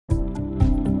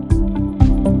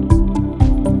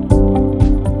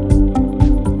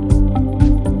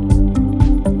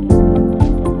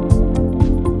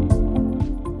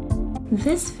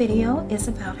This video is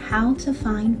about how to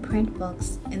find print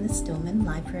books in the Steelman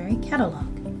Library Catalog.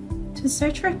 To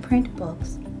search for print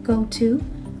books, go to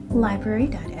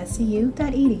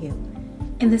library.scu.edu.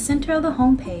 In the center of the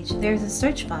home page, there is a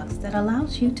search box that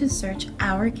allows you to search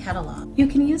our catalog. You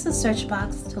can use the search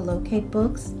box to locate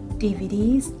books,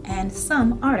 DVDs, and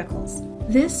some articles.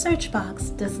 This search box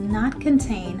does not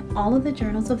contain all of the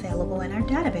journals available in our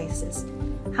databases.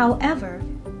 However,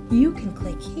 you can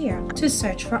click here to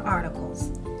search for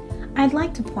articles. I'd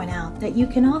like to point out that you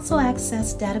can also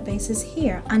access databases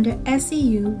here under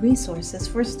SEU Resources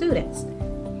for Students.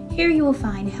 Here you will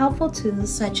find helpful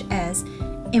tools such as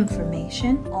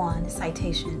information on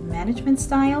citation management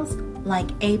styles like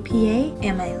APA,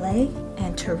 MLA,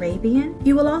 and Turabian.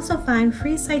 You will also find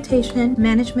free citation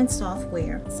management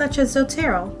software such as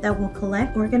Zotero that will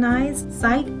collect, organize,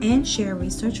 cite, and share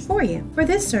research for you. For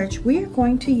this search, we are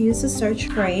going to use the search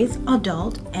phrase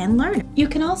adult and learner. You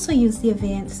can also use the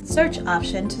advanced search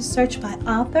option to search by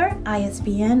author,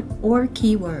 ISBN, or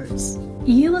keywords.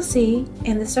 You will see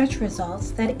in the search results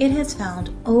that it has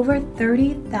found over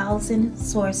 30,000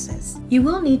 sources. You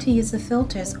will need to use the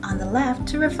filters on the left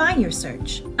to refine your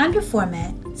search. Under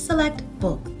Format, select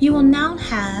Book. You will now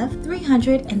have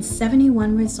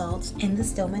 371 results in the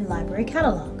Steelman Library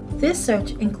Catalog. This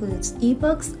search includes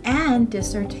ebooks and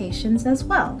dissertations as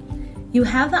well. You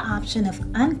have the option of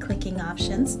unclicking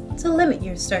options to limit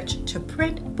your search to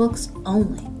print books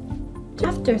only.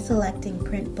 After selecting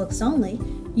print books only,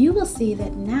 you will see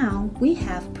that now we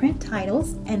have print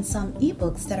titles and some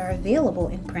ebooks that are available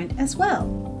in print as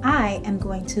well. I am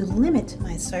going to limit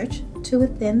my search to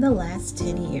within the last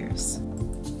 10 years.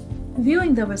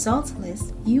 Viewing the results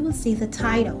list, you will see the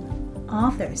title,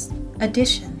 authors,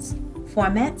 editions,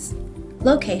 formats,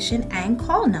 location, and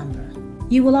call number.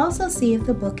 You will also see if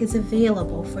the book is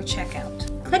available for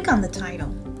checkout. Click on the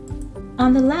title.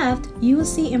 On the left, you will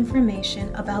see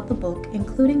information about the book,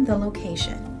 including the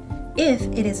location. If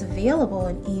it is available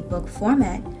in ebook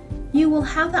format, you will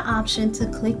have the option to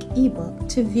click ebook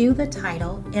to view the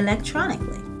title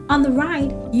electronically. On the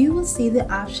right, you will see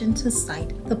the option to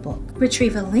cite the book,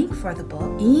 retrieve a link for the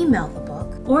book, email the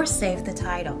book, or save the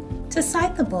title. To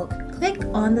cite the book, click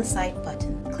on the Cite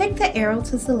button. Click the arrow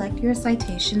to select your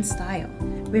citation style.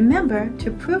 Remember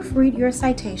to proofread your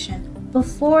citation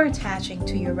before attaching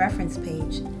to your reference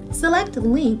page. Select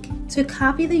Link to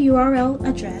copy the URL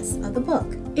address of the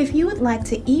book. If you would like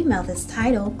to email this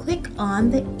title, click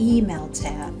on the Email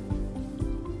tab.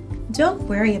 Don't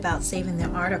worry about saving the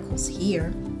articles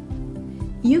here.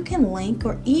 You can link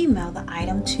or email the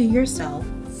item to yourself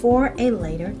for a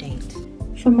later date.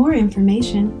 For more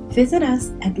information, visit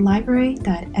us at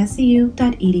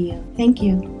library.scu.edu. Thank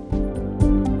you.